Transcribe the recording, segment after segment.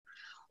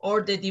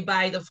or the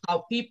divide of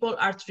how people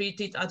are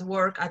treated at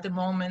work at the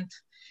moment.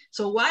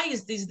 So why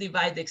is this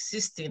divide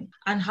existing?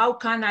 And how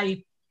can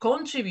I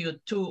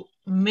contribute to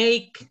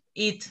make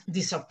it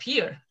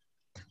disappear?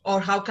 Or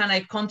how can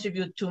I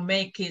contribute to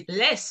make it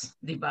less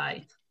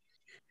divide?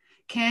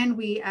 Can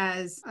we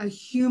as a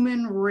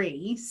human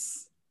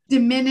race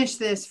diminish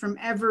this from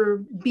ever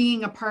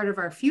being a part of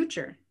our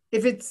future?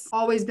 If it's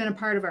always been a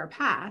part of our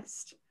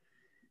past,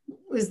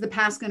 is the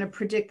past going to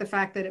predict the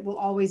fact that it will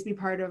always be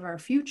part of our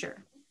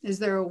future? Is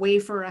there a way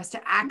for us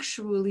to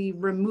actually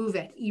remove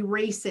it,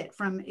 erase it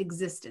from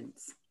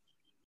existence?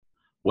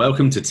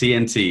 Welcome to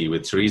TNT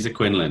with Teresa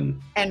Quinlan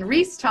and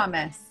Reese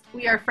Thomas.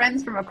 We are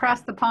friends from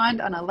across the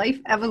pond on a life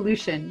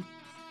evolution.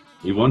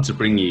 We want to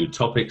bring you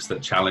topics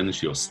that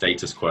challenge your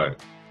status quo,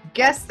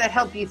 guests that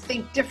help you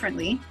think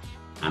differently,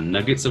 and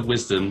nuggets of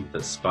wisdom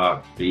that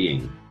spark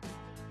being.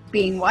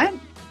 Being what?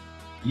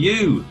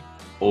 You.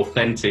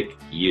 Authentic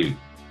you.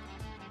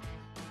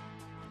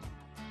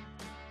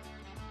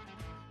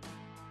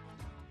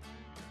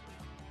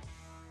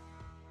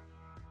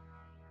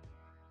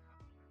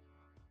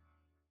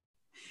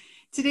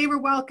 Today we're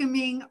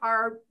welcoming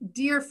our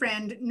dear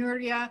friend,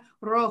 Nuria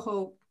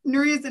Rojo.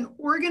 Nuria is an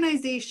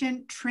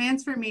organization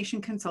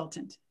transformation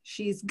consultant.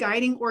 She's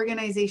guiding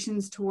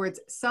organizations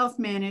towards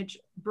self-managed,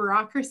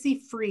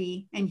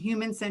 bureaucracy-free, and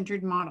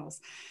human-centered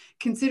models,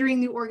 considering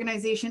the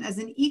organization as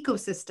an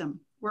ecosystem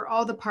where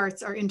all the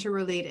parts are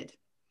interrelated.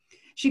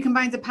 She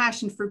combines a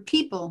passion for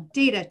people,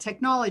 data,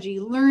 technology,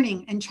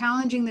 learning, and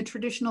challenging the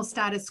traditional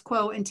status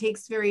quo, and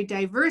takes very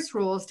diverse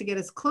roles to get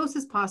as close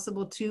as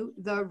possible to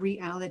the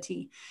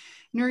reality.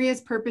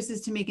 Nuria's purpose is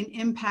to make an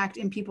impact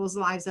in people's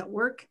lives at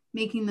work,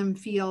 making them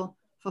feel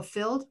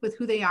fulfilled with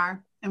who they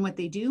are and what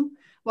they do,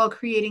 while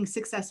creating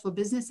successful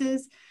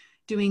businesses,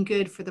 doing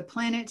good for the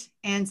planet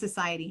and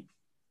society.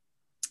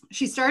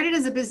 She started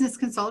as a business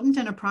consultant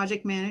and a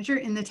project manager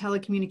in the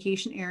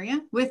telecommunication area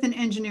with an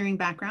engineering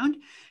background.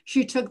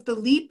 She took the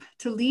leap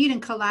to lead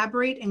and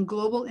collaborate in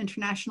global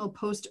international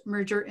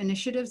post-merger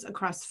initiatives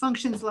across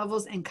functions,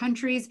 levels, and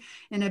countries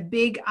in a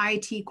big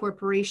IT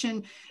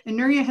corporation. And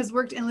Nuria has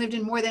worked and lived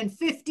in more than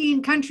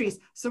 15 countries.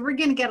 So we're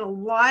going to get a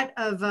lot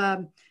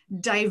of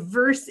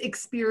diverse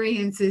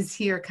experiences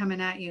here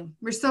coming at you.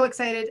 We're so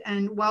excited,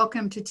 and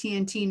welcome to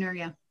TNT,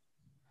 Nuria.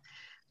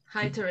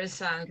 Hi,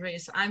 Teresa and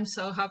Reese. I'm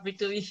so happy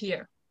to be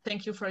here.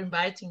 Thank you for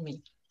inviting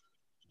me.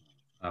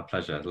 Our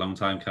pleasure. Long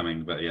time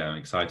coming, but yeah, I'm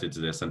excited to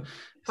this. And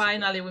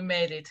finally, we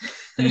made it.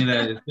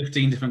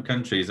 15 different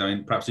countries. I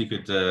mean, perhaps you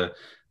could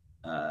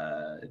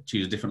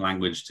choose a different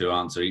language to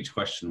answer each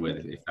question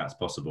with, if that's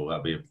possible.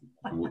 That'd be.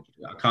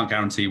 I can't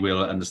guarantee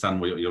we'll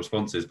understand what your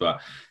response is,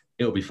 but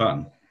it'll be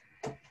fun.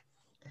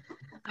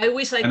 I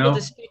wish I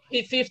could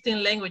speak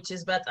 15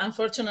 languages, but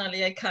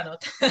unfortunately I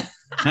cannot.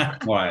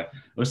 Why?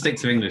 We'll stick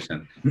to English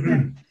then.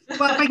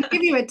 Well, if I can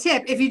give you a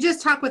tip, if you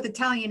just talk with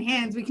Italian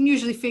hands, we can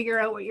usually figure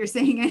out what you're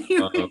saying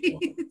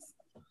anyways.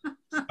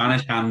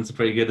 Spanish hands are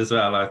pretty good as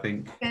well, I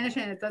think. Spanish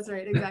hands, that's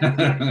right,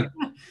 exactly.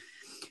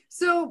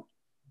 So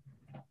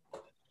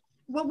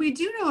what we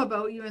do know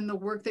about you and the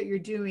work that you're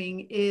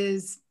doing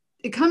is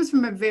it comes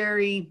from a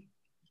very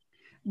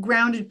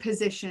grounded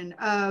position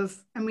of,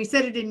 and we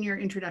said it in your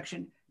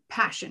introduction,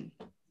 passion.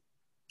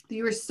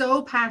 You are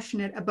so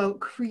passionate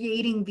about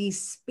creating these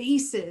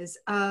spaces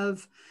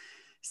of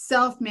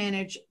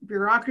self-managed,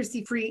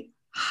 bureaucracy-free,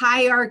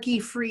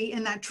 hierarchy-free,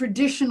 in that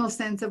traditional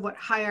sense of what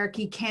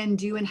hierarchy can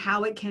do and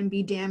how it can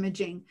be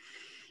damaging.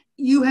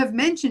 You have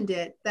mentioned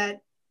it,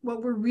 that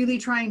what we're really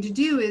trying to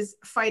do is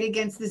fight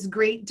against this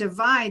great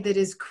divide that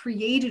is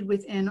created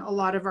within a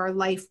lot of our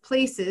life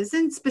places,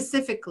 and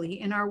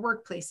specifically in our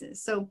workplaces.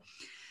 So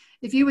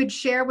if you would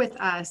share with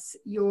us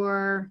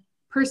your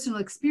personal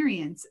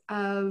experience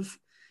of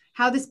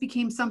how this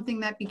became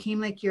something that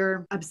became like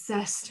your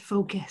obsessed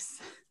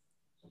focus.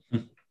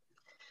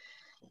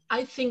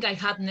 I think I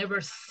had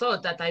never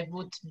thought that I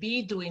would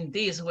be doing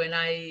this when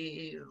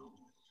I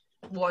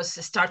was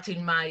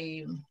starting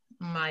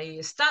my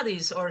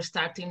studies or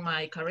starting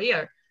my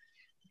career.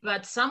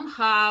 But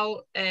somehow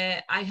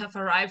I have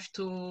arrived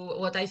to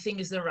what I think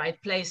is the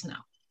right place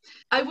now.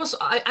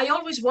 I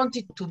always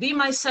wanted to be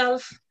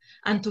myself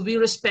and to be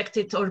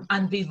respected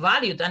and be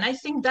valued. And I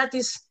think that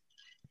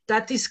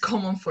is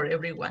common for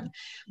everyone.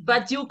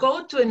 But you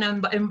go to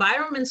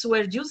environments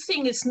where you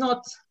think it's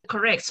not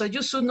correct. So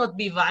you should not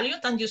be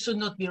valued and you should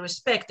not be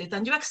respected,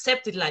 and you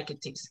accept it like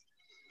it is.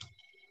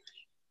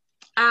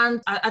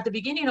 And at the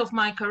beginning of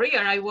my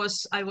career, I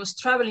was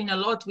traveling a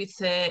lot with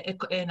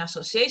an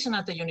association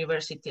at the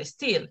university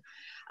still.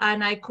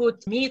 And I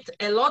could meet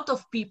a lot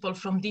of people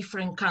from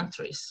different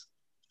countries.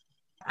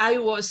 I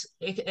was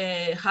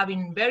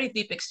having very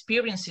deep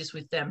experiences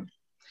with them.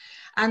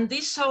 And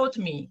this showed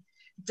me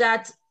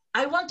that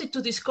I wanted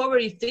to discover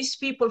if these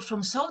people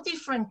from so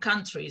different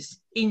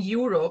countries in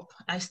Europe,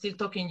 I still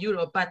talk in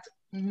Europe, but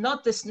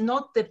not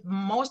the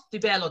most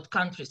developed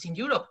countries in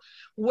Europe,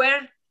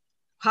 were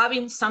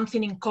having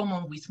something in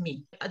common with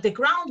me. The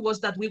ground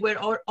was that we were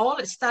all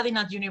studying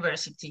at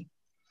university.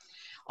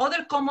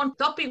 Other common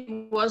topic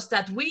was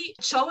that we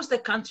chose the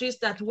countries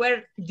that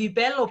were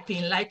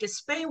developing, like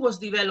Spain was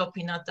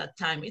developing at that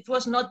time. It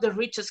was not the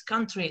richest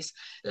countries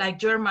like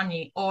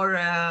Germany or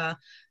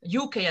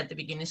UK at the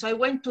beginning. So I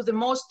went to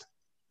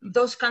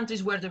those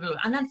countries were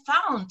developed. And I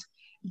found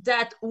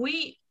that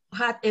we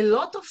had a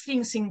lot of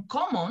things in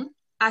common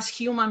as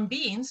human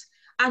beings,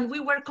 and we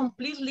were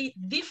completely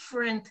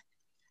different,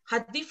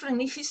 had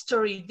different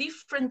history,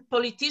 different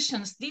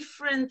politicians,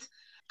 different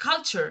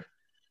culture.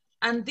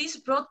 And this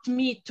brought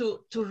me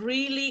to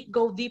really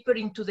go deeper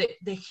into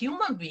the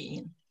human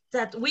being,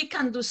 that we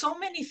can do so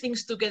many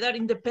things together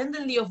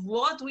independently of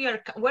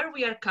where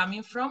we are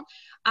coming from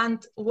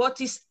and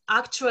what is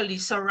actually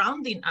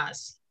surrounding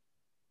us.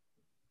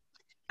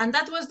 And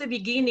that was the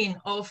beginning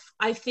of,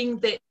 I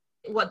think,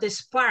 the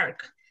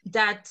spark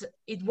that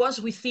it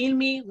was within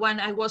me when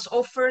I was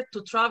offered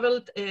to travel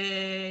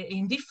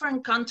in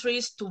different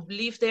countries to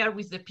live there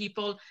with the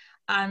people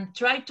and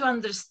try to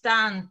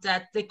understand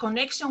that the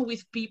connection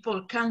with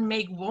people can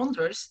make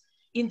wonders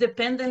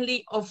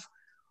independently of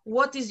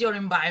what is your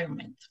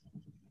environment.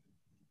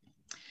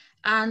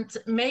 And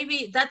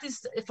maybe that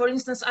is, for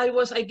instance, I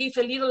give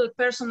a little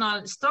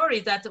personal story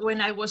that when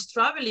I was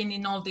traveling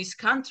in all these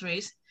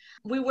countries,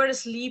 we were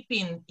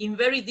sleeping in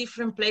very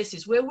different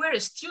places. We were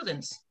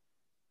students.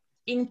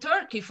 In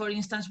Turkey, for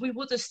instance, we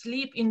would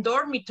sleep in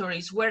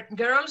dormitories where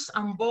girls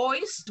and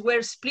boys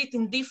were split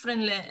in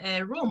different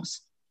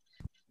rooms.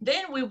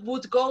 Then we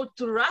would go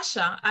to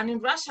Russia, and in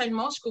Russia, in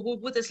Moscow, we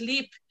would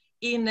sleep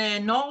in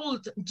an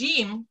old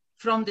gym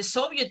from the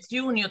Soviet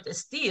Union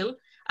still,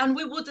 and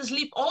we would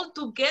sleep all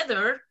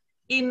together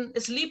in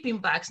sleeping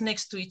bags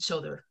next to each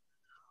other.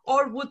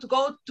 Or would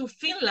go to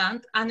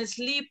Finland and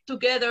sleep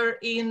together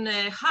in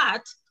a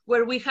hut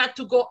where we had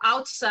to go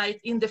outside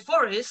in the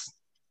forest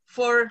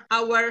for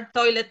our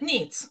toilet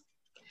needs.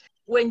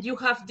 When you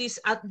have this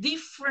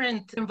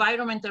different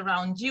environment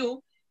around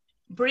you,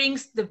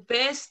 brings the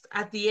best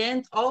at the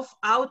end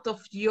out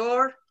of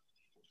your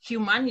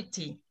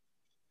humanity,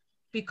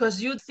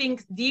 because you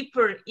think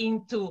deeper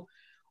into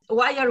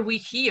why are we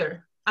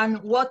here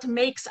and what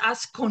makes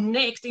us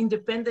connect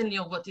independently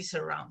of what is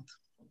around.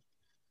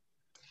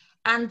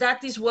 And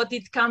that is what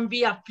it can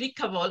be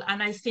applicable.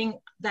 And I think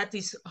that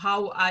is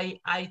how I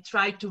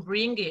try to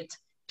bring it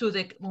to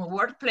the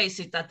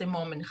workplaces at the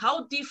moment.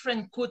 How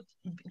different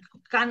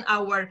can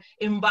our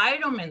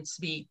environments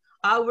be,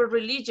 our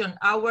religion,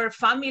 our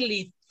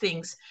family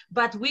things,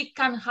 but we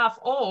can have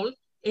all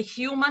a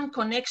human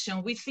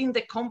connection within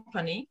the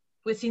company,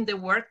 within the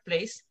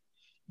workplace,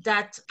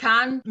 that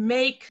can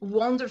make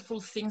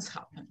wonderful things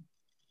happen.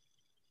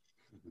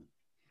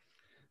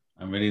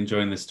 I'm really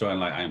enjoying this story.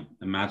 Like,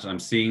 I'm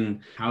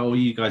seeing how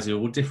you guys are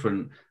all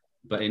different,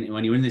 but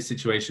when you're in this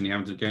situation, you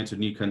have to go into a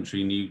new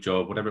country, new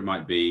job, whatever it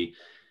might be,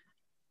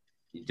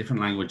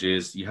 different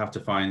languages, you have to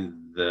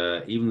find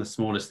even the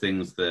smallest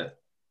things that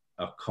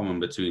are common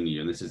between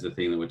you. And this is the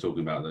thing that we're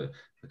talking about,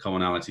 the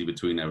commonality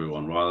between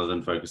everyone, rather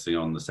than focusing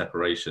on the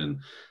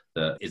separation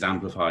that is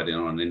amplified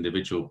on an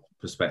individual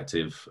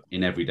perspective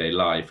in everyday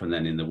life. And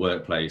then in the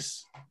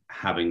workplace,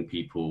 having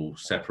people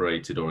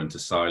separated or into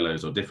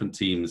silos or different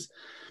teams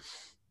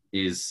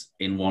is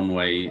in one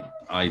way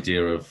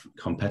idea of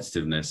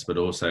competitiveness, but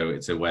also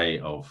it's a way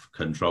of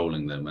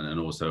controlling them and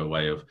also a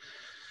way of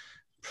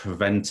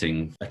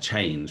preventing a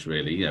change,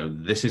 really. You know,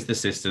 this is the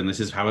system,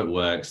 this is how it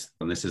works,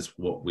 and this is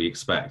what we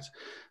expect.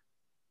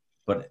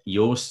 But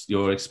your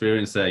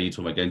experience there, you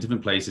talk about going to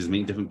different places,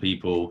 meeting different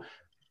people,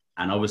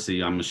 and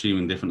obviously I'm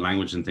assuming different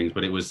language and things,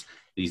 but it was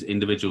these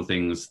individual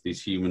things,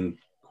 these human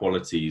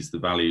qualities, the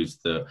values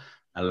that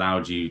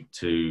allowed you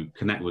to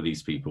connect with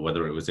these people,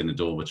 whether it was in a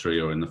dormitory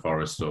or in the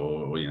forest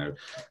or you know,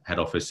 head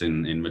office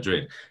in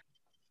Madrid.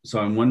 So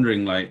I'm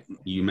wondering, like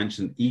you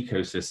mentioned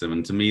ecosystem,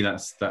 and to me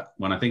that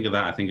when I think of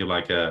that, I think of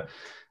like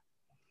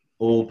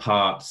all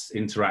parts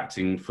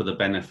interacting for the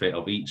benefit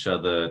of each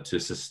other, to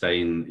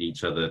sustain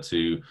each other,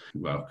 to,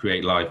 well,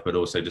 create life, but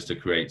also just to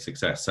create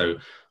success. So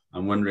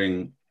I'm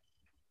wondering,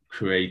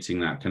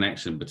 creating that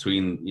connection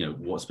between, you know,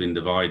 what's been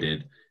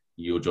divided,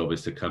 your job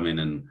is to come in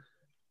and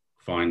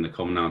find the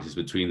commonalities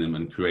between them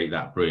and create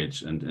that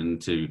bridge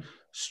and to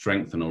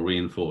strengthen or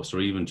reinforce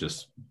or even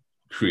just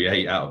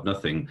create out of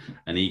nothing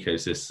an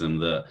ecosystem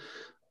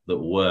that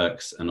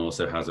works and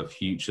also has a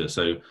future.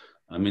 So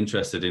I'm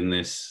interested in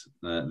this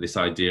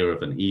idea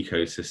of an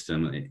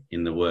ecosystem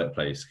in the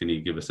workplace. Can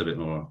you give us a bit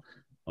more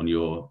on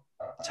your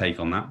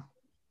take on that?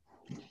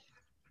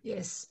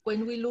 Yes,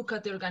 when we look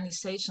at the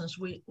organizations,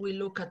 we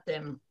look at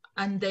them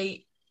and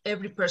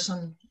every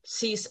person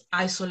sees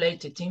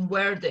isolated in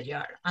where they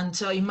are. And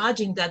so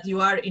imagine that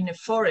you are in a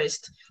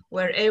forest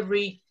where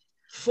every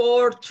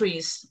 4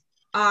 trees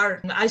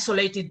are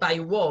isolated by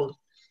a wall.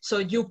 So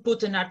you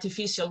put an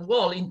artificial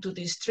wall into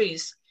these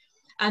trees,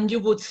 and you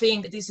would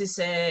think this is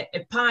a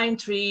pine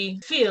tree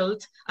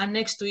field, and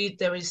next to it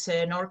there is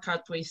an orchard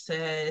with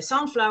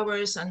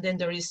sunflowers, and then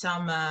there is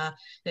some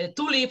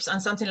tulips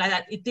and something like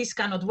that. This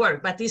cannot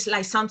work, but it's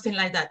like something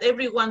like that.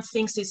 Everyone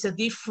thinks it's a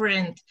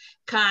different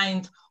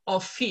kind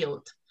of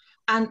field.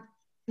 And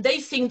they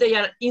think they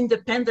are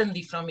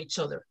independently from each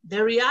other.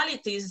 The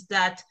reality is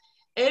that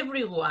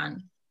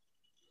everyone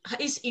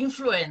is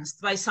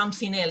influenced by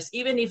something else,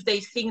 even if they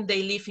think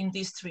they live in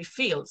these three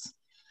fields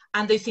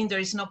and they think there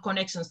is no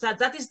connections.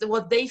 That is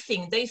what they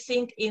think. They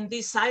think in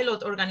these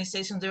siloed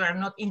organizations, there are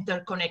not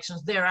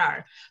interconnections. There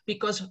are,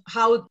 because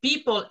how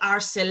people are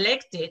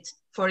selected,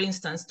 for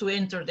instance, to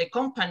enter the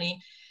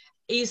company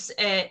is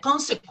a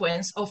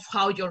consequence of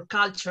how your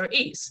culture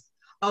is,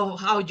 of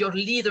how your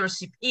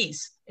leadership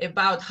is,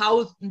 about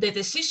how the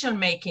decision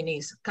making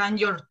is. Can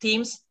your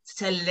teams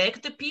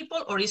select the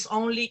people, or is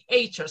only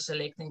HR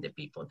selecting the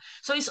people?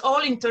 So it's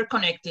all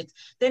interconnected.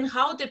 Then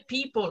how the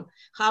people,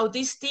 how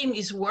this team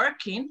is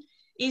working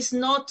is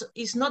not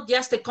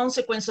just a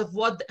consequence of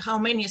how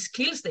many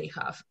skills they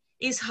have,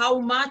 is how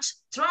much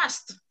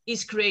trust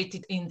is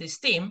created in this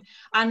team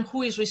and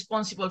who is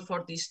responsible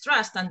for this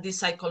trust and this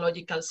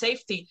psychological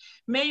safety.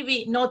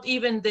 Maybe not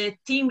even the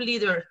team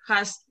leader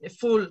has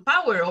full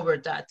power over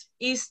that.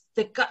 Is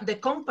the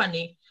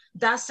company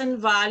doesn't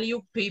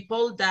value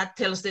people that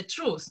tells the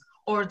truth,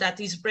 or that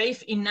is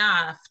brave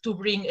enough to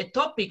bring a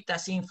topic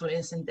that's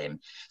influencing them.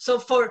 So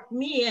for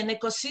me, an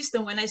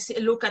ecosystem, when I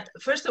look at,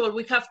 first of all,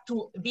 we have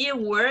to be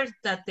aware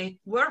that the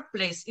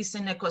workplace is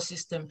an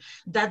ecosystem,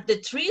 that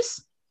the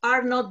trees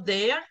are not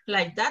there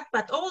like that,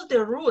 but all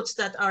the roots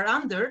that are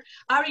under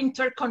are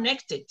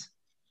interconnected.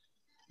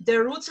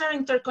 The roots are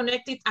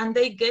interconnected and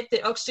they get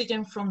the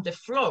oxygen from the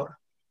floor.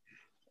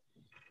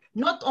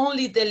 Not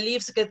only the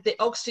leaves get the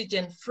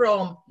oxygen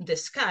from the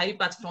sky,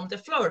 but from the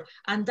floor.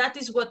 And that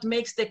is what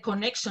makes the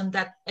connection,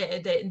 that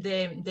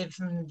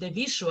the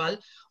visual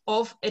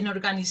of an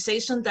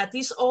organization that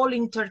is all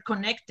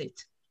interconnected.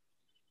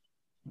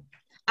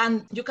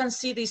 And you can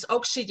see this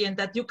oxygen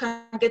that you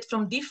can get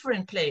from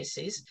different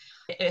places.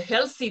 A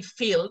healthy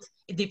field,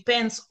 it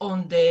depends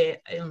on the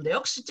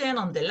oxygen,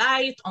 on the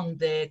light, on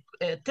the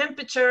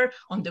temperature,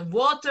 on the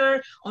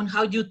water, on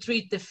how you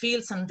treat the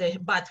fields and the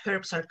bad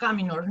herbs are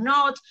coming or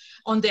not,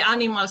 on the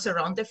animals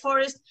around the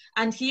forest.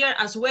 And here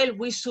as well,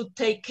 we should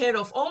take care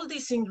of all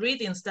these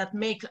ingredients that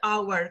make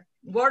our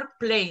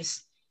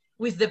workplace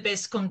with the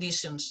best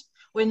conditions.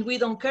 When we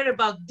don't care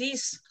about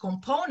these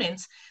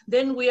components,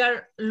 then we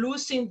are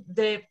losing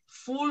the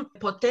full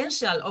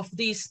potential of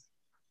this,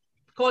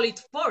 call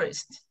it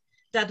forest,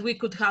 that we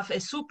could have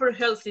a super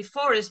healthy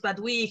forest, but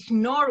we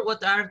ignore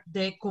what are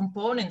the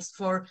components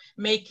for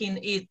making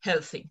it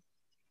healthy.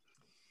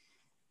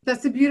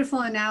 That's a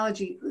beautiful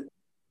analogy.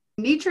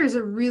 Nature is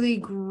a really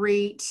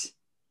great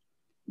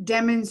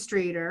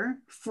demonstrator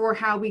for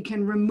how we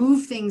can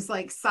remove things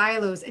like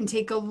silos and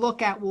take a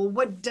look at, well,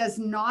 what does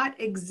not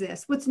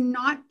exist, what's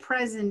not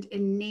present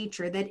in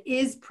nature that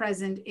is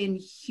present in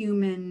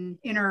human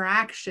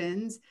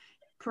interactions.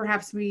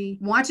 Perhaps we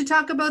want to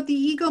talk about the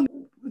ego,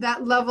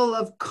 that level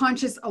of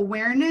conscious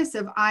awareness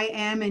of I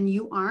am and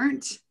you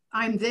aren't.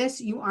 I'm this,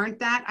 you aren't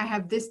that. I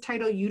have this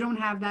title, you don't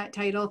have that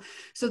title.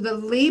 So the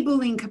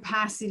labeling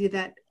capacity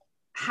that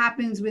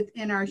happens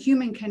within our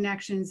human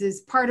connections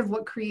is part of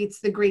what creates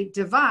the great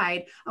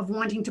divide of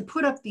wanting to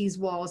put up these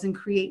walls and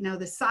create now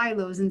the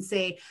silos and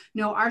say,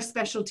 no, our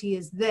specialty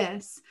is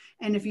this.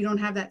 And if you don't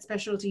have that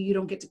specialty, you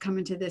don't get to come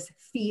into this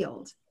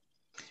field.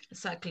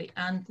 Exactly.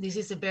 And this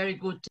is a very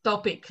good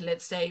topic,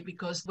 let's say,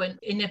 because when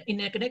in an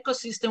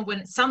ecosystem,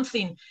 when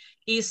something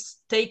is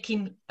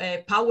taking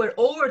power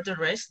over the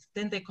rest,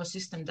 then the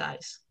ecosystem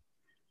dies.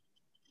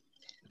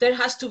 There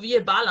has to be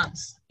a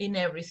balance in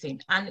everything.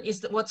 And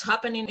it's what's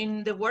happening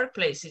in the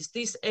workplaces,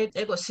 these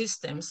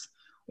ecosystems,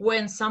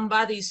 when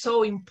somebody is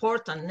so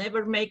important,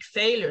 never make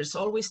failures,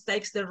 always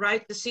takes the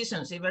right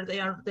decisions, even they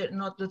are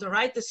not the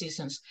right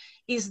decisions,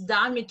 is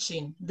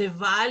damaging the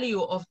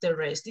value of the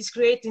rest. It's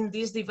creating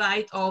this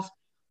divide of,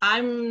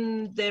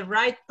 I'm the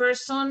right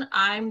person,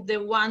 I'm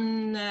the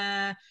one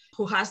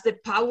who has the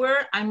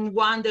power, I'm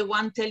the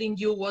one telling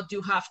you what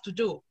you have to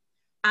do.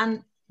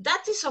 And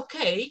that is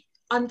okay.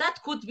 And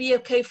that could be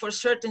okay for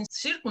certain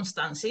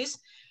circumstances,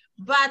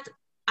 but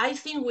I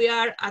think we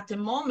are at a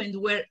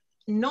moment where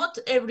not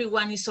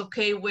everyone is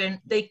okay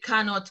when they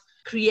cannot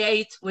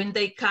create, when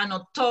they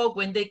cannot talk,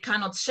 when they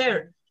cannot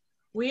share.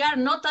 We are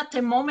not at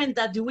a moment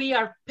that we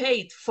are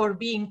paid for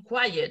being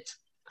quiet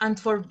and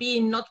for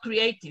being not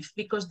creative,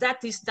 because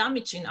that is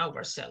damaging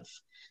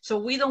ourselves. So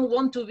we don't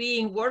want to be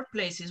in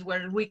workplaces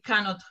where we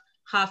cannot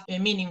have a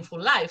meaningful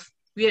life.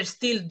 We are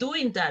still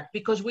doing that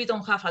because we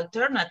don't have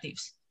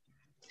alternatives.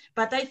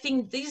 But I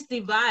think this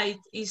divide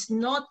is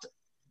not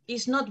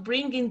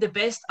bringing the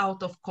best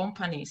out of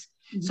companies.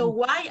 Mm-hmm. So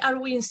why are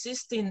we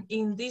insisting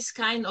in this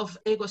kind of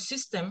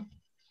ecosystem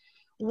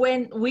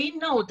when we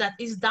know that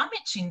it's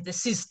damaging the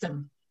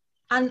system?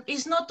 And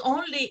it's not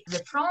only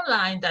the front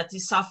line that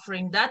is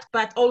suffering that,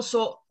 but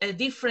also a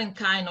different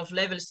kind of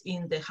levels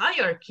in the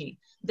hierarchy.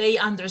 They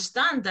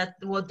understand that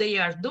what they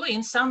are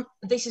doing,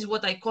 this is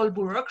what I call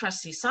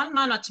bureaucracy. Some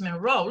management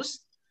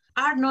roles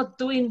are not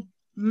doing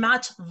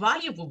much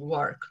valuable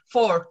work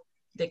for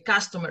the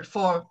customer,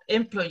 for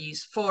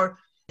employees, for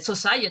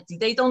society.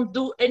 They don't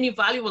do any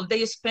valuable.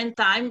 They spend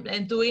time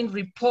doing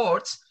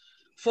reports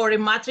for a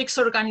matrix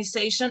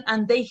organization,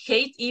 and they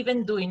hate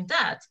even doing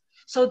that.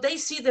 So they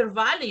see their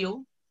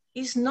value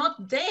is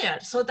not there.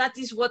 So that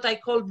is what I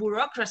call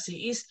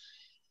bureaucracy, is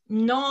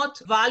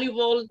not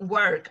valuable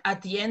work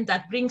at the end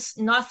that brings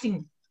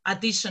nothing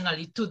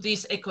additionally to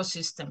this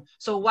ecosystem.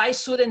 So why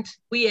shouldn't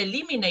we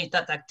eliminate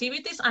that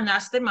activities and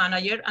ask the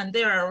manager, and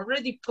there are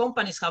already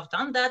companies have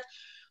done that,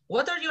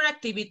 what are your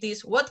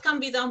activities, what can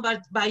be done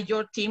by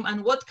your team,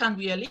 and what can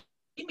we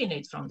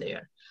eliminate from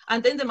there?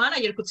 And then the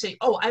manager could say,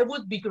 oh, I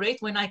would be great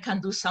when I can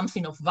do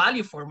something of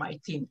value for my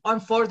team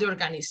and for the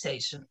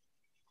organization.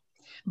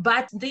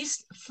 But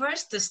this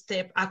first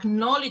step,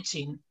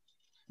 acknowledging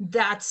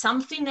that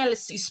something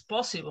else is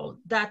possible,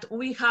 that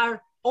we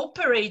are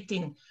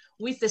operating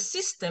with a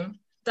system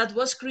that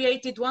was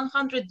created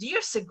 100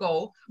 years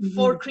ago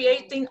for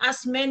creating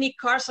as many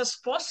cars as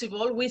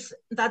possible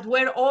that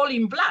were all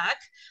in black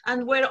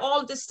and were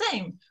all the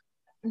same.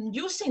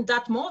 Using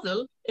that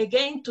model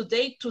again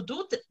today to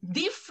do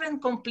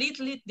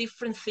completely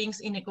different things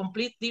in a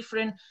complete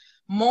different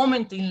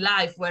moment in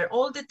life, where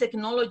all the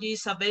technology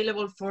is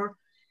available for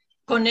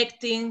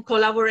connecting,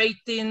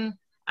 collaborating,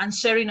 and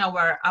sharing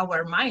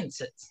our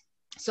mindsets.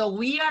 So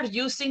we are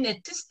using a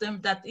system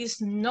that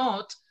is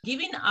not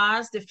giving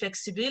us the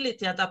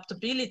flexibility,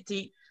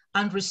 adaptability,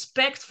 and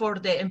respect for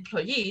the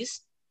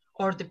employees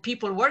or the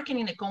people working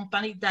in a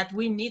company that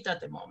we need at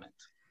the moment.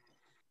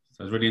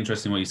 So it's really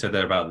interesting what you said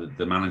there about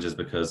the managers,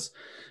 because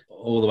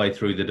all the way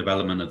through the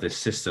development of this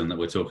system that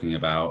we're talking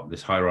about,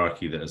 this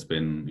hierarchy that has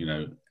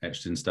been,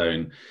 etched in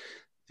stone,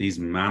 these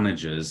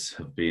managers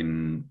have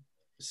been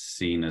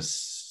seen as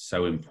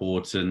so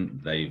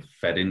important. They've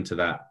fed into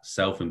that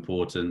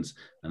self-importance,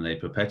 and they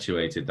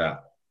perpetuated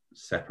that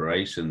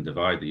separation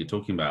divide that you're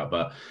talking about.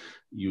 But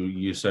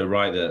you're so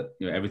right that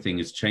everything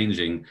is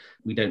changing.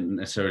 We don't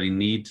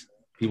necessarily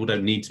people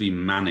don't need to be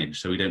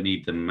managed, so we don't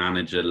need the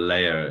manager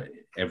layer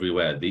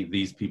everywhere.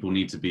 These people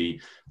need to be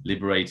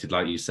liberated,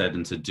 like you said,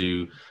 and to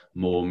do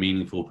more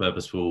meaningful,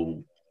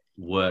 purposeful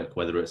work,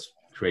 whether it's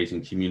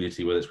creating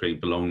community, whether it's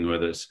creating belonging,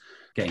 whether it's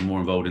getting more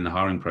involved in the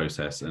hiring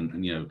process.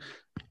 And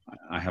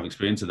I have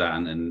experience of that,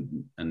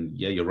 and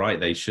yeah, you're right.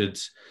 They should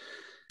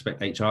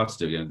expect HR to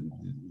do.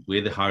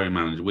 We're the hiring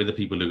manager. We're the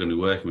people who are going to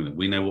be working with it.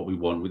 We know what we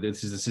want.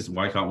 This is the system.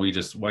 Why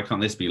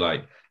can't this be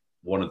like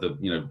one of the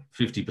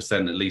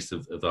 50% at least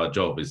of our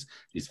job is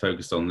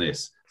focused on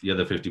this. The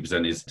other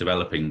 50% is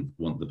developing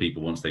the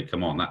people once they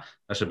come on.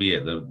 That should be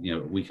it.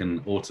 We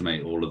can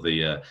automate all of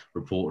the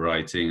report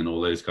writing and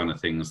all those kind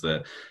of things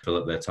that fill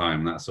up their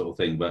time, that sort of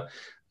thing.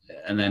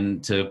 And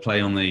then to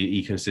play on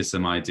the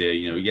ecosystem idea,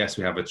 yes,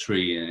 we have a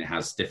tree and it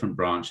has different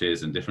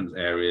branches and different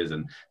areas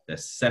and they're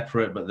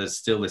separate, but there's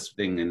still this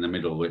thing in the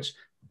middle which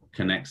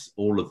connects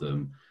all of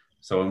them.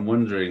 So I'm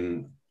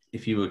wondering,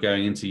 if you were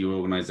going into your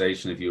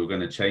organization, if you were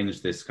going to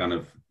change this kind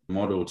of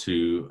model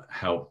to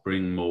help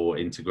bring more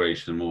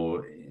integration,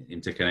 more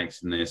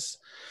interconnectedness,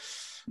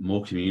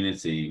 more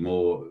community,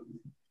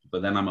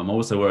 but then I'm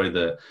also worried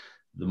that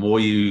the more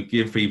you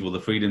give people the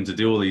freedom to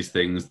do all these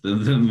things,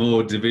 the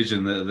more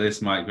division that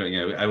this might,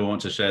 everyone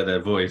wants to share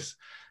their voice,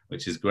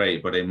 which is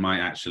great, but it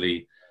might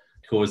actually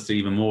cause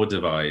even more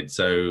divide.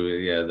 So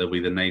yeah, there'll be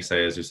the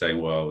naysayers who are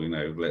saying, well,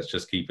 let's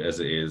just keep it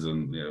as it is,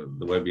 and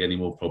there won't be any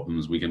more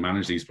problems. We can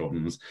manage these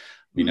problems.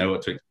 We know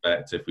what to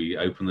expect if we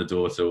open the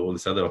door to all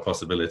this other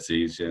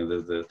possibilities.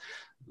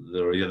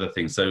 There are the other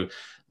things. So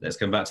let's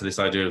come back to this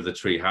idea of the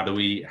tree.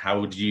 How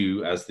would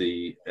you, as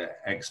the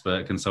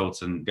expert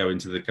consultant, go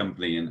into the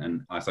company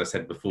and, as I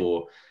said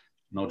before,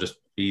 not just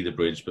be the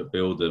bridge, but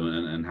build them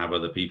and have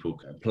other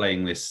people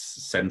playing this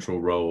central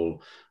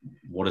role?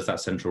 What does that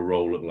central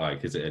role look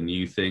like? Is it a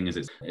new thing? Is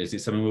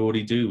it something we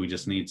already do? We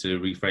just need to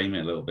reframe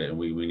it a little bit, and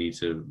we need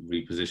to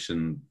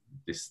reposition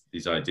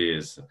these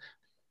ideas.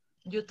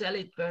 You tell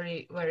it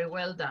very, very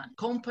well done.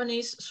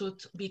 Companies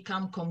should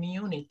become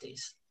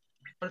communities.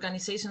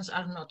 Organizations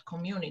are not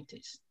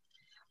communities,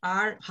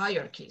 are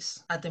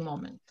hierarchies at the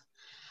moment.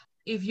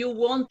 If you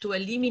want to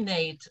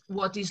eliminate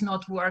what is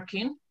not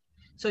working,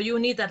 so you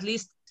need at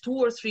least 2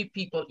 or 3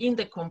 people in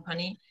the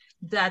company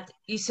that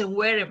is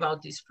aware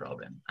about this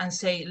problem and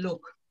say,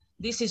 look,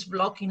 this is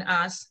blocking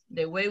us.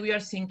 The way we are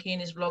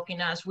thinking is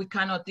blocking us.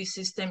 This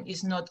system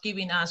is not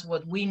giving us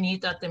what we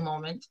need at the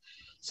moment.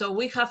 So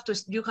you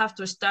have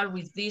to start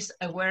with this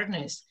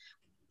awareness,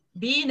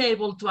 being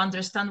able to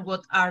understand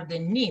what are the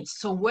needs.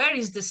 So where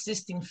is the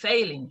system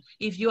failing?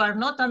 If you are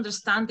not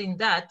understanding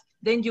that,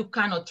 then you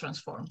cannot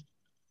transform.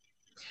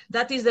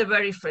 That is the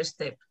very first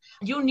step.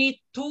 You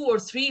need 2 or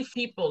 3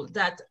 people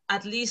that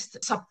at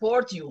least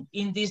support you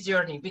in this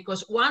journey,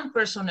 because one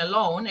person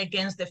alone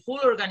against the full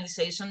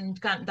organization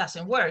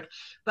doesn't work.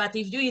 But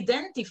if you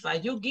identify,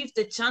 you give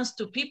the chance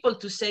to people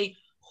to say,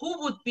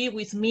 who would be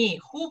with me?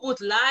 Who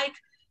would like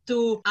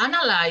to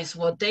analyze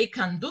what they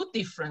can do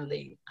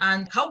differently?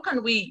 And how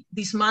can we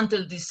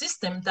dismantle this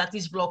system that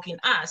is blocking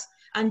us?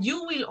 And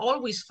you will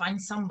always find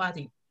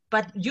somebody.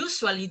 But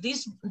usually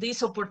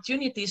this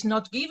opportunity is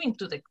not given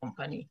to the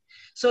company.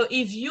 So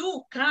if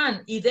you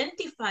can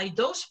identify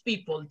those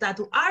people that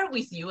are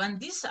with you, and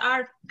these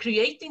are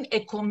creating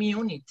a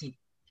community,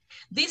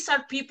 These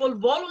are people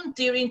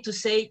volunteering to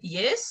say,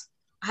 yes,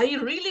 I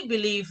really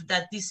believe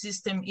that this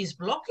system is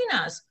blocking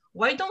us.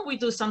 Why don't we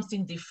do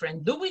something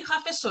different? Do we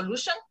have a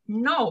solution?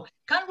 No.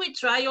 Can we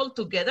try all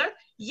together?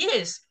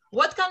 Yes.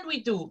 What can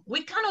we do?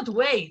 We cannot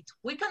wait.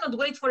 We cannot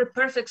wait for a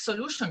perfect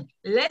solution.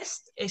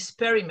 Let's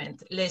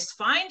experiment. Let's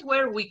find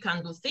where we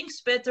can do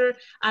things better,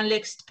 and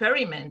let's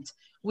experiment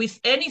with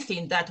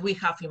anything that we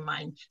have in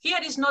mind. Here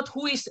is not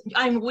who is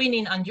I'm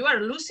winning and you are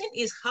losing,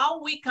 is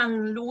how we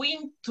can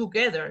win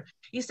together.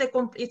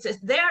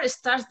 There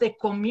starts the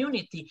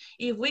community.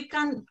 If we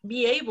can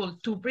be able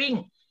to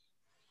bring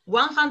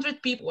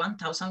 100 people,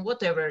 1,000,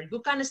 whatever, you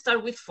can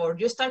start with 4,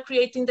 you start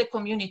creating the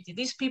community.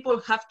 These people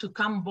have to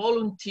come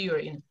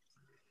volunteering.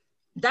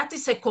 That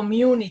is a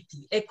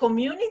community. A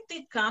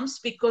community comes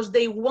because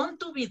they want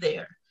to be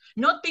there,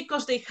 not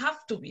because they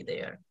have to be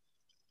there.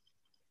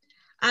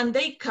 And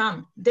they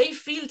come, they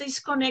feel this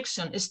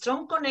connection, a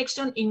strong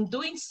connection in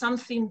doing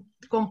something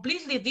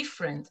completely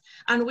different.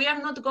 And we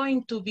are not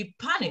going to be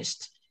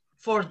punished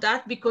for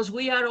that, because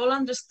we are all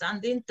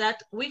understanding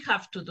that we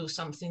have to do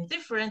something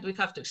different, we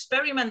have to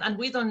experiment, and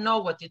we don't know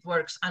what it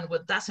works and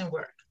what doesn't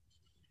work.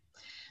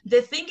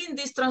 The thing in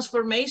this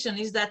transformation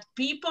is that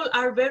people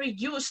are very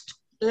used,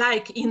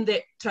 like in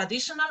the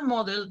traditional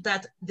model,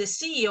 that the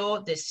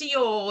CEO, the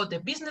COO, the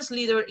business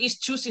leader is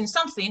choosing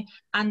something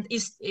and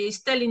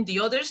is telling the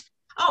others,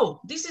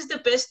 oh, this is the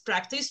best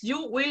practice,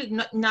 you will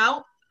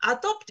now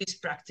adopt this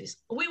practice,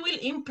 we will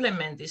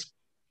implement this.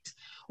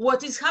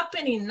 What is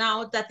happening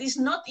now that is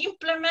not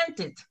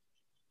implemented,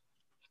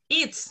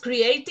 it's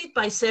created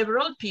by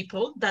several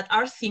people that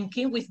are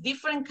thinking with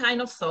different kind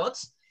of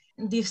thoughts,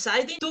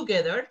 deciding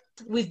together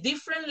with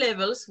different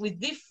levels, with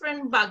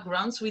different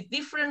backgrounds, with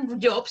different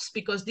jobs,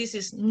 because this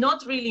is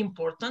not really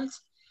important.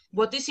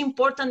 What is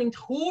important is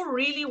who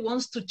really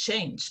wants to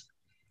change,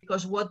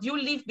 because what you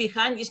leave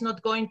behind is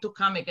not going to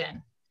come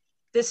again.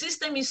 The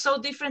system is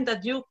so different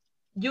that you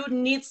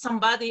need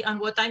somebody, and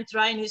what I'm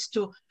trying is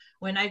to,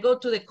 when I go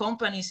to the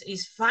companies,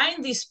 is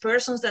find these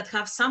persons that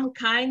have some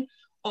kind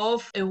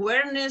of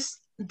awareness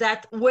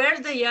that where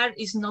they are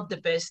is not the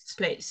best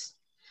place.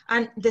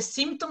 And the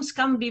symptoms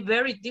can be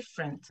very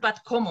different,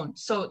 but common.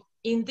 So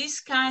in this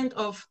kind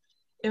of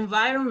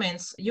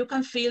environments, you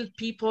can feel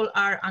people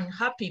are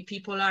unhappy,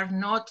 people are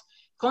not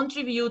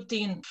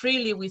contributing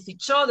freely with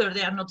each other,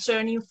 they are not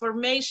sharing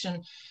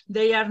information,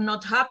 they are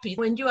not happy.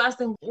 When you ask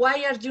them,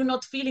 why are you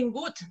not feeling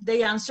good?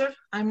 They answer,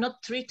 I'm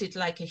not treated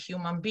like a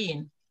human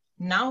being.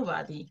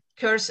 Nobody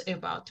cares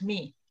about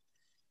me.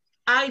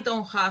 I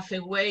don't have a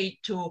way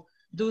to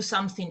do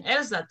something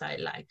else that I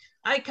like.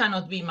 I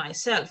cannot be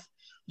myself.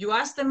 You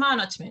ask the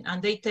management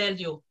and they tell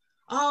you,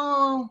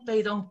 oh,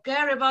 they don't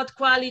care about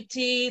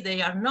quality,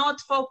 they are not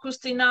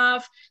focused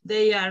enough,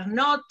 they are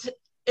not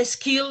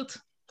skilled.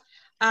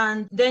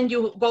 And then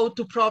you go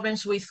to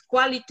problems with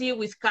quality,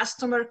 with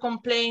customer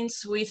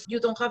complaints, with you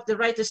don't have the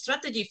right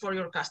strategy for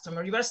your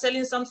customer. You are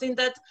selling something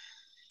that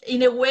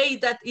in a way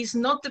that is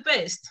not the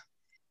best.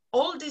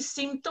 All these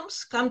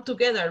symptoms come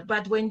together,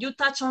 but when you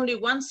touch only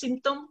one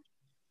symptom,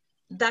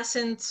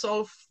 doesn't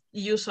solve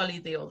usually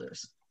the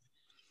others.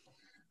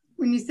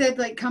 When you said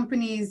like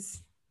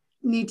companies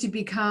need to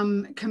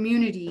become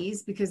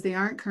communities because they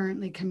aren't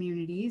currently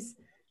communities,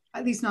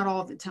 at least not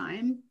all the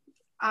time,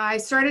 I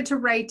started to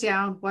write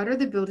down what are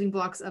the building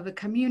blocks of a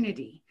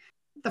community.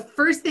 The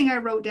first thing I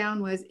wrote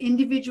down was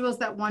individuals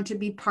that want to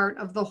be part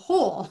of the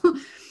whole.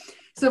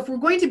 So if we're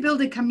going to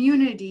build a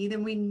community,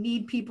 then we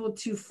need people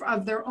to,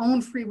 of their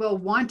own free will,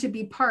 want to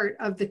be part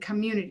of the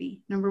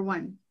community, number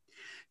one.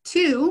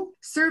 2,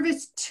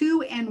 service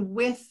to and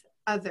with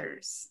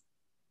others.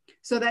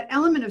 So that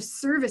element of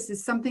service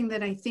is something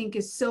that I think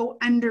is so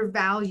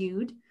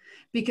undervalued,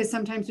 because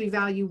sometimes we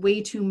value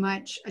way too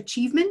much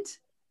achievement.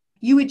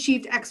 You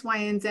achieved X, Y,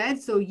 and Z,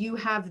 so you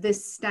have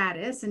this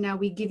status, and now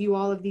we give you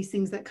all of these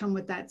things that come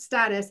with that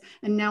status,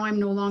 and now I'm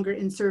no longer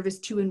in service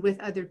to and with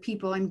other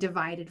people, I'm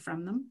divided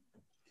from them.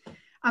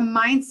 A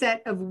mindset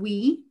of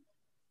we,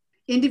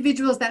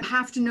 individuals that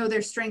have to know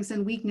their strengths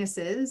and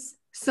weaknesses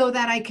so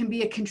that I can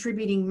be a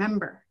contributing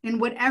member. And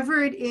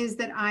whatever it is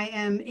that I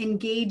am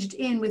engaged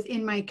in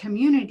within my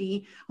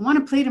community, I want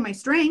to play to my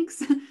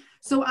strengths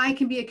so I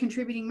can be a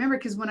contributing member,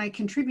 because when I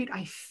contribute,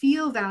 I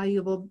feel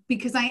valuable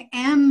because I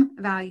am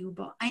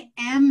valuable. I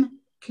am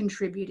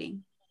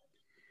contributing.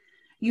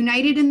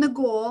 United in the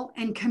goal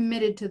and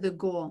committed to the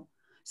goal.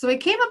 So I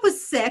came up with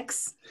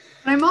 6.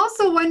 And I'm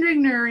also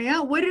wondering,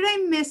 Nuria, what did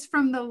I miss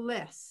from the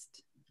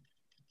list?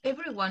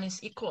 Everyone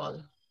is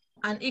equal,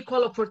 and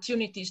equal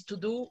opportunities to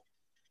do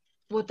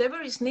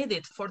whatever is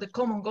needed for the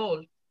common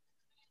goal.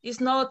 It's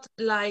not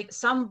like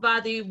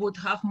somebody would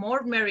have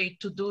more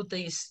merit to do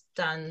this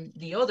than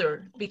the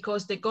other,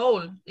 because the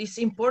goal is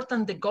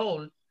important, the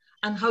goal,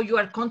 and how you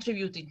are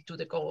contributing to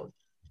the goal.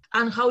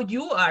 And how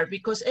you are,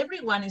 because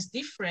everyone is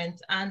different.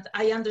 And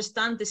I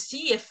understand the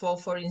CFO,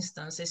 for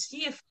instance, a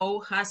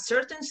CFO has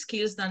certain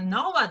skills that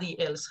nobody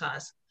else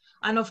has.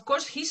 And of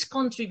course, his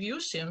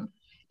contribution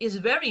is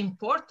very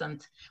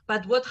important.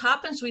 But what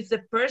happens with the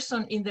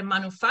person in the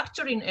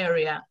manufacturing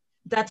area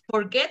that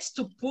forgets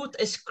to put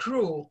a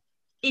screw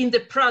in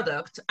the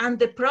product, and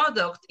the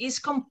product is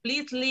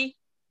completely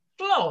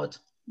flawed.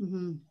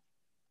 Mm-hmm.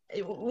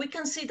 We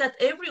can see that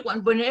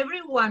when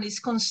everyone is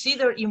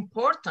considered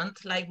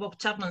important, like Bob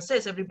Chapman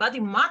says, everybody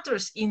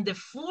matters in the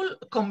full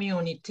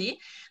community.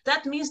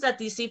 That means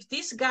that if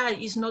this guy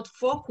is not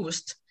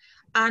focused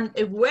and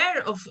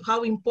aware of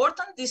how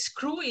important this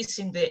screw is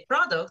in the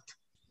product,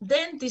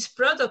 then this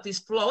product is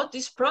flawed.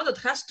 This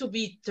product has to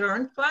be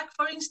turned back,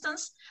 for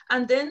instance,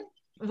 and then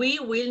we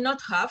will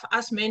not have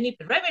as many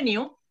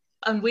revenue,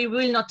 and we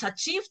will not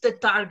achieve the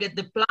target,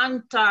 the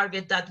planned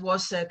target that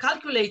was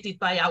calculated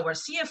by our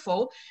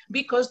CFO,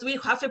 because we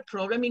have a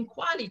problem in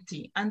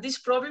quality. And this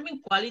problem in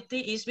quality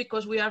is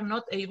because we are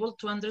not able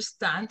to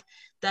understand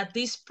that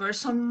this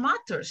person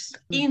matters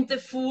in the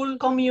full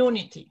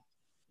community.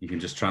 You can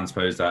just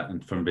transpose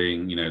that from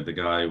being, the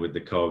guy with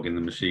the cog in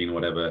the machine or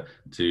whatever,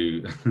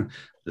 to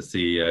the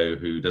CEO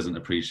who doesn't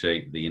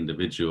appreciate the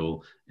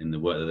individual in the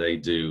work that they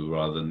do,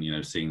 rather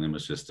than, seeing them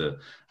as just a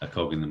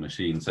cog in the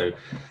machine. So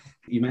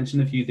you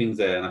mentioned a few things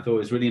there, and I thought it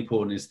was really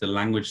important is the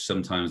language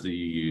sometimes that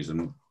you use.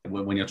 And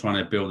when you're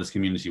trying to build this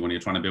community, when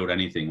you're trying to build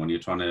anything, when you're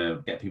trying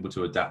to get people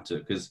to adapt to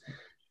it, because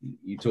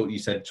you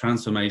said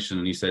transformation,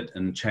 and you said,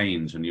 and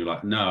change, and you're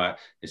like, no,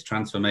 it's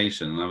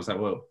transformation. And I was like,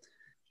 well,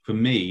 for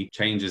me,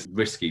 change is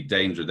risky,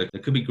 dangerous.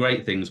 There could be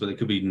great things, but there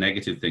could be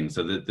negative things.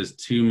 So there's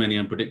too many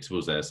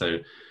unpredictables there. So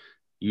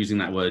using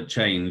that word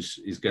change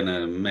is going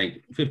to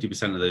make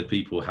 50% of the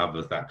people have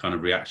that kind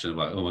of reaction of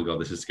like, oh my God,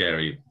 this is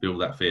scary,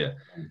 build that fear.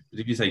 But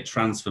if you say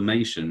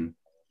transformation,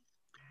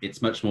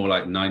 it's much more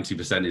like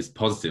 90% is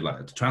positive.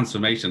 Like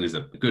transformation is a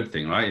good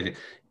thing, right?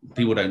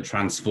 People don't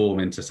transform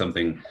into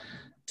something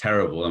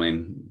terrible. I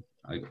mean,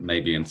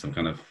 maybe in some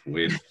kind of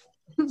weird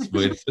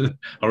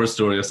horror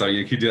story or something,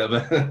 you could do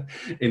that,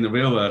 but in the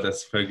real world,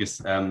 let's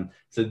focus.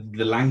 So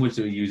the language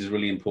that we use is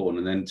really important.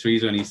 And then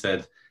Teresa, when you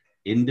said,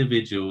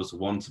 individuals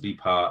want to be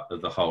part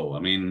of the whole. I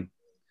mean,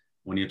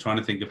 when you're trying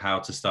to think of how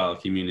to start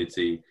a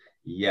community,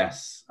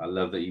 yes, I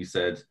love that you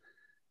said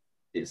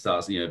it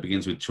starts, it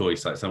begins with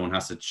choice. Like someone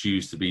has to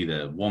choose to be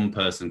there. One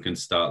person can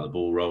start the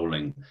ball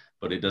rolling,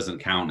 but it doesn't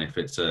count if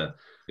it's a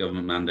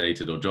government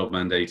mandated or job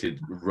mandated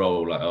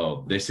role. Like,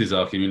 oh, this is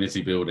our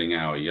community building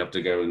hour. You have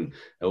to go and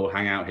all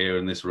hang out here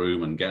in this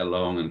room and get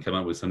along and come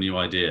up with some new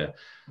idea.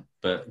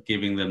 But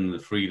giving them the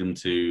freedom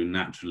to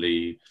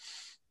naturally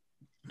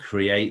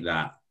create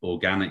that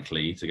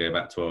organically, to go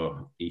back to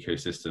our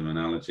ecosystem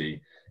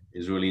analogy,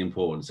 is really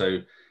important. So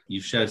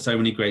you've shared so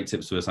many great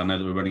tips with us. I know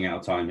that we're running out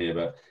of time here,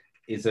 but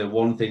is there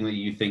one thing that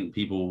you think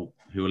people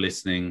who are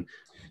listening,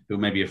 who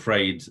may be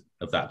afraid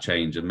of that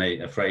change and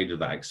afraid of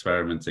that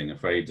experimenting,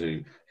 afraid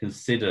to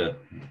consider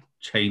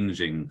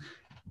changing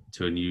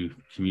to a new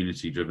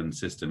community-driven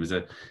system, is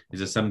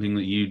there something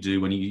that you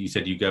do when you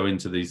said you go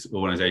into these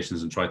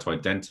organizations and try to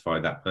identify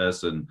that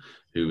person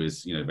who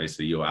is,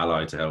 basically your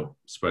ally to help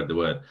spread the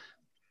word?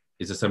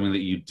 Is there something that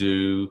you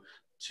do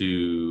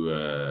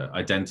to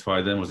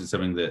identify them? Or is it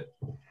something that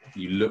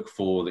you look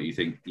for that you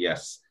think,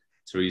 yes,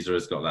 Teresa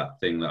has got that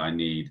thing that I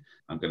need,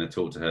 I'm going to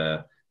talk to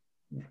her?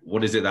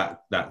 What is it,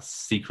 that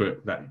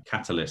secret, that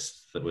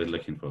catalyst that we're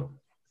looking for?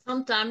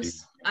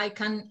 Sometimes I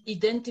can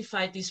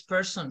identify this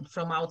person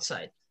from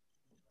outside.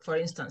 For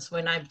instance,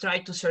 when I try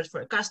to search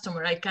for a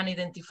customer, I can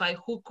identify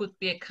who could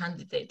be a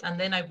candidate, and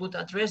then I would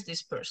address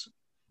this person.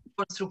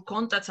 Or through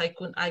contacts, I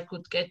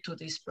could get to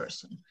this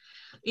person.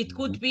 It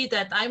could be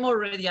that I'm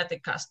already at the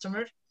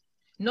customer,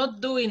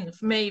 not doing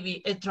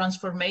maybe a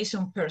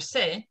transformation per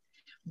se,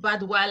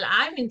 but while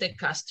I'm in the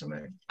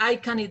customer, I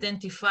can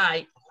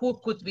identify who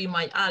could be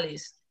my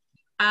allies.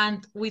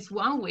 And with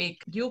 1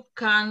 week, you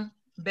can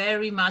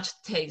very much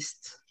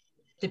taste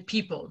the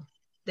people,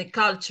 the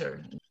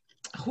culture,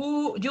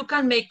 who you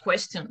can make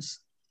questions,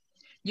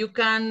 you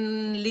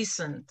can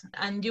listen,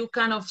 and you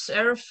can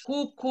observe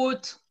who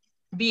could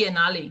be an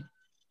ally.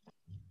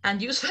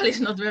 And usually it's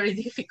not very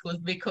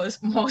difficult,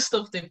 because most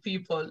of the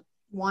people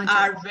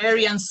are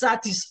very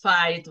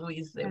unsatisfied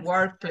with the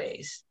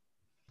workplace.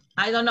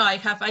 I don't know, I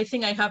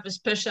think I have a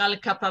special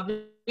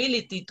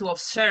capability to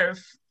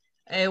observe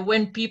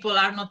when people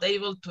are not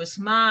able to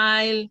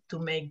smile, to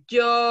make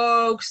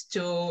jokes,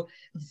 to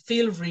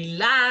feel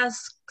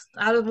relaxed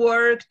at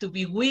work, to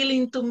be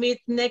willing to meet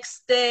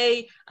next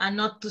day, and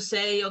not to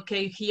say,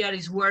 okay, here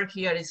is work,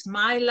 here is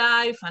my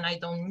life, and I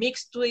don't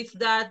mix with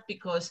that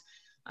because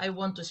I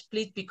want to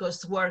split,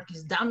 because work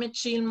is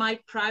damaging my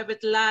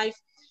private life.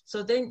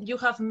 So then you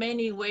have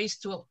many ways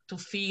to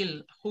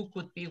feel who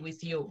could be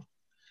with you.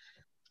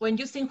 When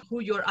you think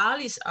who your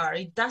allies are,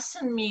 it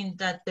doesn't mean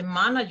that the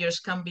managers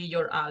can be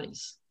your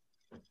allies.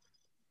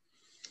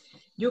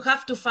 You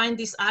have to find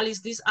these allies.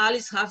 These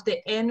allies have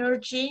the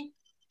energy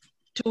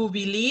to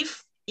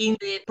believe in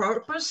the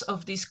purpose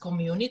of this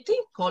community,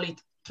 call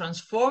it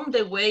transform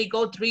the way,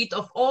 got rid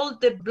of all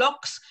the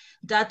blocks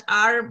that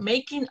are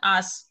making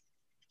us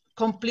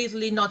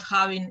completely not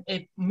having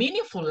a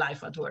meaningful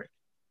life at work.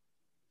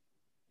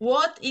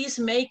 What is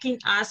making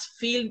us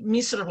feel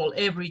miserable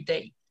every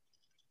day?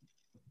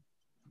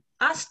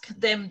 ask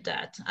them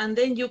that, and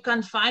then you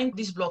can find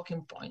these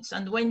blocking points.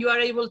 And when you are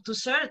able to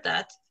share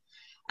that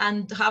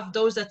and have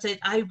those that say,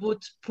 I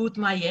would put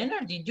my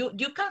energy,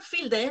 you can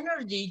feel the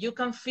energy, you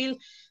can feel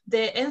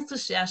the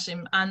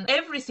enthusiasm and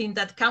everything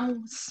that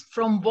comes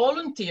from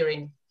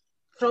volunteering,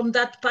 from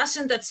that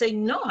passion that say,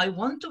 no, I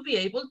want to be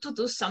able to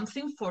do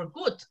something for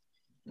good.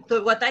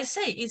 But what I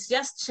say is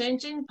just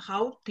changing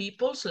how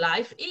people's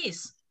life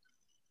is.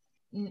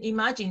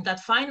 Imagine that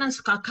finance,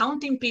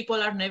 accounting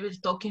people are never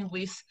talking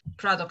with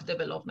product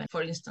development,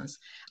 for instance.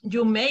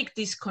 You make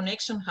this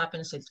connection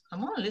happen, say,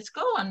 come on, let's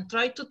go and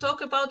try to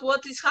talk about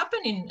what is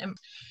happening.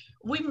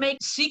 We make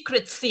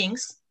secret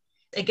things.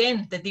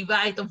 Again, the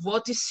divide of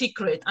what is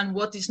secret and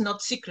what is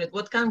not secret,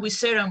 what can we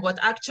share and what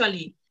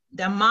actually,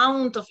 the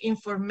amount of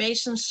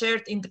information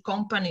shared in the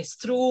companies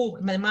through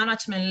the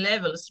management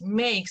levels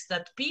makes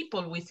that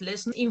people with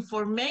less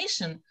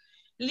information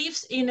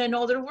lives in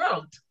another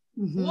world.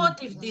 Mm-hmm.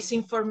 What if this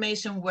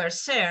information were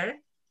shared?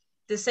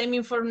 The same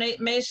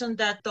information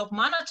that top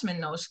management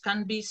knows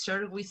can be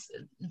shared with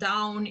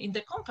down in the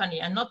company,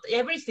 and not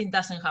everything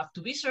doesn't have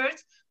to be shared,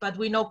 but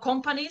we know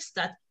companies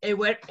that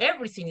where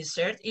everything is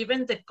shared,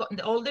 even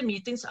all the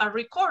meetings are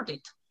recorded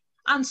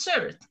and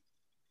shared.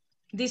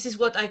 This is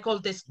what I call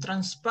this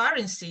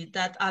transparency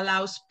that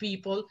allows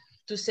people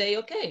to say,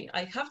 okay,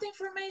 I have the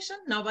information.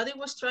 Nobody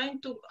was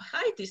trying to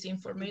hide this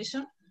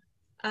information,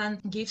 and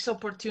gives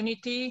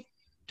opportunity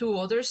to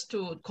others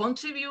to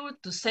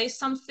contribute, to say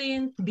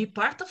something, be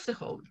part of the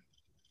whole.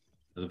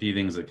 There's a few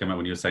things that come up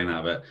when you were saying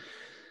that, but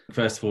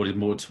first of all, it's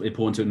more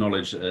important to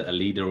acknowledge a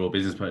leader or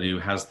business person who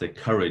has the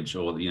courage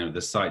or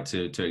the sight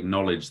to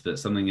acknowledge that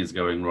something is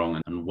going wrong,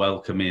 and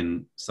welcome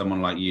in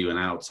someone like you, an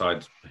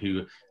outside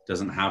who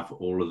doesn't have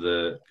all of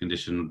the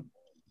conditioned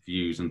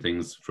views and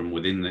things from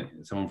within,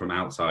 someone from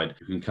outside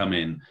who can come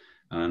in.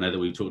 And I know that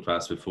we've talked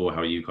about this before,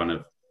 how you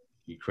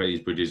create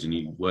these bridges and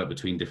you work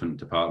between different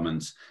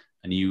departments,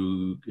 and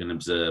you can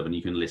observe and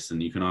you can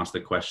listen, you can ask the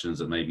questions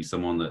that maybe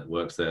someone that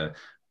works there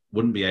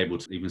wouldn't be able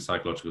to. Even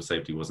psychological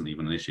safety wasn't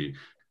even an issue.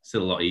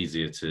 Still a lot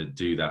easier to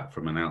do that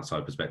from an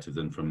outside perspective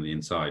than from the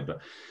inside.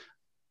 But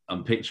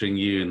I'm picturing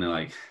you, and they're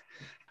like,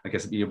 I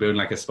guess you're building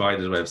like a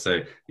spider's web.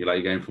 So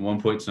you're going from one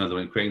point to another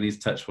and creating these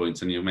touch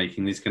points, and you're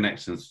making these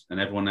connections, and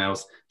everyone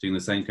else doing the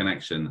same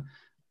connection.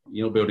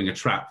 You're not building a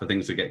trap for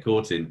things to get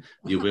caught in.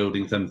 You're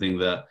building something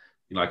that,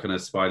 like on a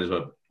spider's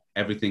web,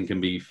 everything can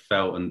be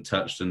felt and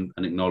touched and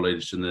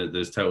acknowledged, and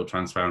there's total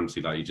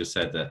transparency, like you just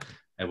said, that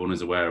everyone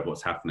is aware of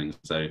what's happening.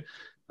 So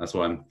that's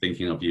why I'm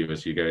thinking of you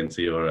as you go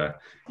into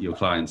your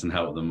clients and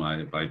help them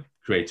by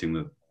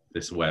creating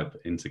this web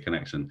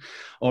interconnection.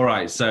 All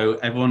right, so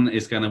everyone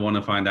is going to want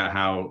to find out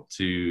how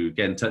to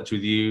get in touch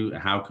with you.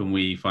 How can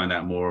we find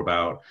out more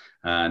about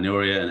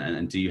Nuria,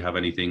 and do you have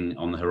anything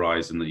on the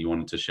horizon that you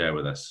wanted to share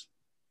with us?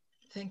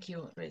 Thank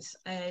you, Ruiz.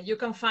 You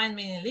can find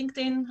me in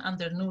LinkedIn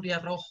under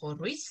Nuria Rojo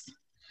Ruiz.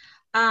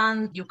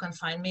 And you can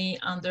find me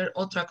under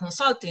Otra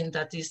Consulting,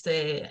 that is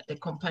the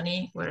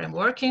company where I'm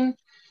working.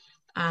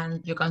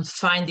 And you can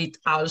find it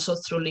also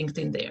through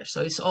LinkedIn there.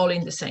 So it's all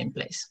in the same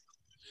place.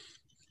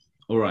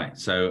 All right.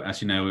 So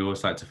as you know, we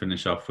always like to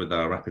finish off with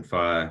our rapid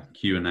fire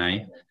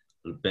Q&A.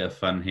 A bit of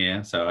fun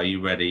here. So are you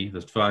ready?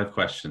 There's 5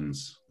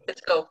 questions.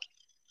 Let's go.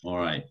 All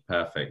right.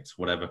 Perfect.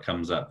 Whatever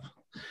comes up.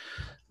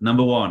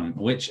 Number 1,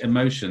 which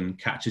emotion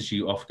catches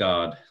you off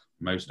guard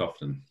most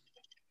often?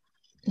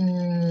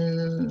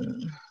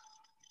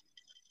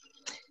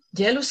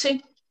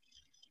 Jealousy.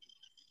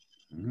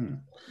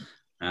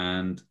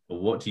 And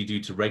what do you do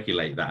to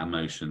regulate that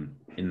emotion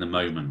in the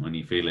moment when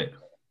you feel it?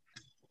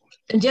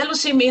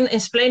 Jealousy means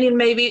explaining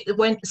maybe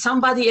when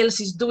somebody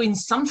else is doing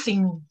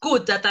something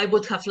good that I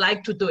would have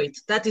liked to do it.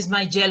 That is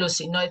my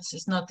jealousy. No,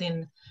 it's not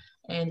in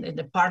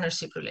the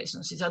partnership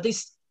relations. It's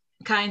this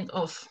kind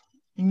of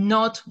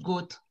not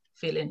good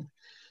feeling.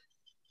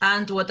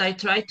 And what I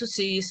try to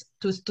see is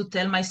to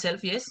tell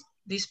myself, yes,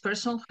 this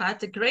person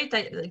had a great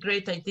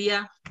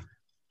idea,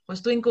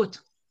 was doing good.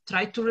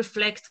 Try to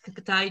reflect,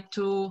 try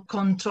to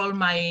control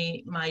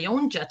my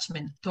own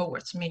judgment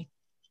towards me.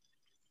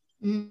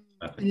 And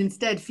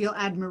instead feel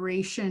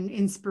admiration,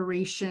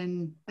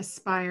 inspiration,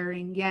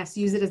 aspiring. Yes,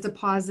 use it as a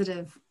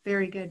positive.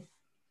 Very good.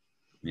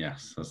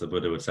 Yes, as the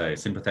Buddha would say,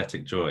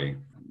 sympathetic joy,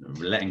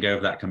 letting go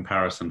of that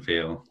comparison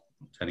feel,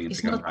 turning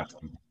into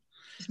compassion.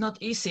 It's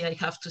not easy, I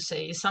have to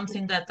say. It's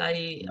something that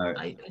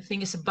I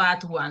think is a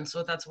bad one.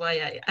 So that's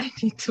why I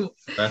need to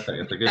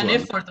Perfect. an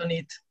effort on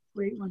it.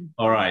 Great one.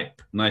 All right,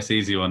 nice,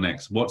 easy one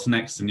next. What's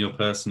next in your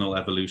personal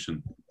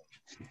evolution?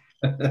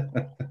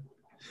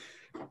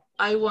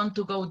 I want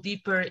to go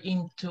deeper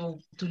into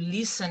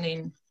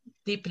listening,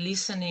 deep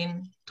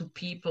listening to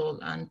people,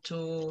 and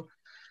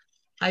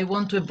I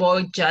want to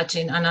avoid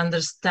judging and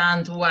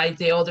understand why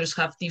the others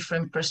have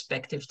different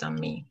perspectives than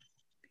me.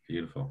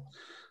 Beautiful.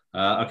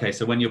 Okay,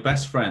 so when your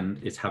best friend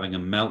is having a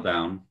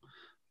meltdown,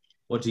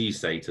 what do you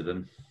say to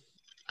them?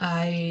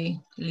 I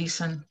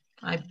listen.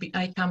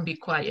 I can be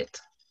quiet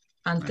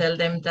and tell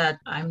them that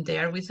I'm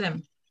there with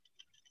them.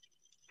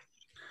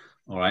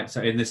 All right,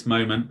 so in this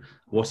moment,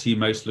 what are you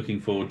most looking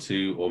forward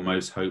to or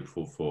most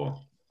hopeful for?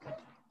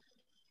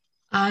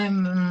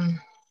 I'm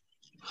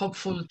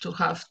hopeful to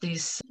have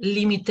these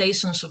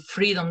limitations of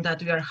freedom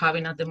that we are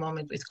having at the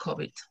moment with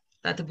COVID.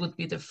 That would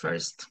be the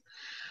first.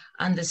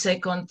 And the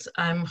second,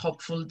 I'm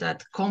hopeful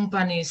that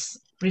companies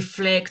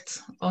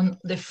reflect on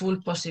the full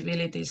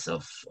possibilities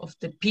of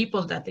the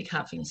people that they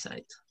have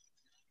inside.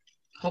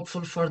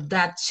 Hopeful for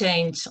that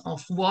change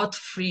of what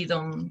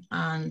freedom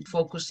and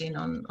focusing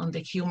on the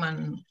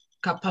human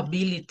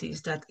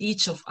capabilities that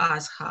each of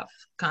us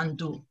can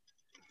do.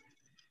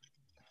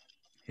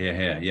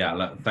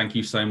 Yeah. Thank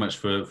you so much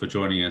for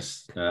joining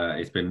us.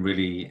 It's been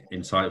really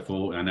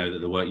insightful. I know that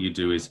the work you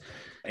do is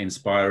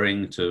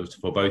inspiring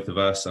for both of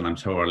us, and I'm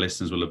sure our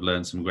listeners will have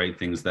learned some great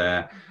things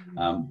there.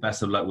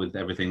 Best of luck with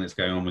everything that's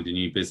going on with your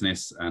new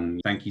business, and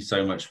thank you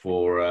so much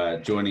for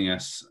joining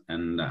us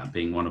and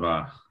being one of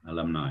our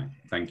alumni.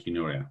 Thank you,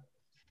 Nuria.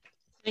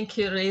 Thank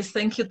you, Reese.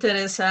 Thank you,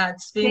 Teresa.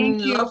 It's been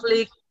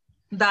lovely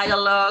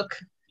dialogue.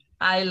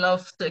 I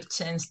love to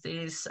exchange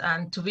this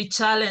and to be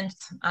challenged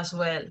as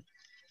well.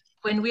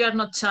 When we are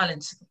not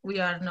challenged, we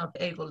are not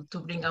able to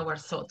bring our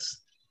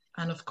thoughts.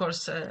 And of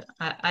course,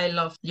 I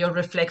love your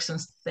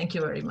reflections. Thank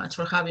you very much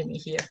for having me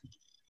here.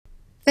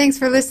 Thanks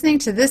for listening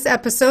to this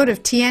episode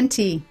of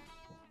TNT.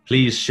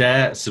 Please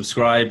share,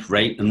 subscribe,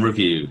 rate, and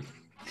review.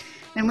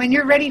 And when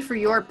you're ready for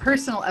your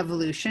personal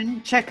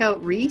evolution, check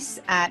out Reese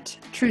at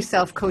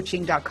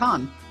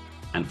trueselfcoaching.com.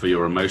 And for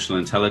your emotional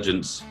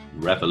intelligence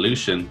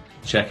revolution,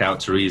 check out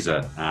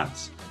Teresa at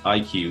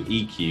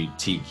iqeqtq.com.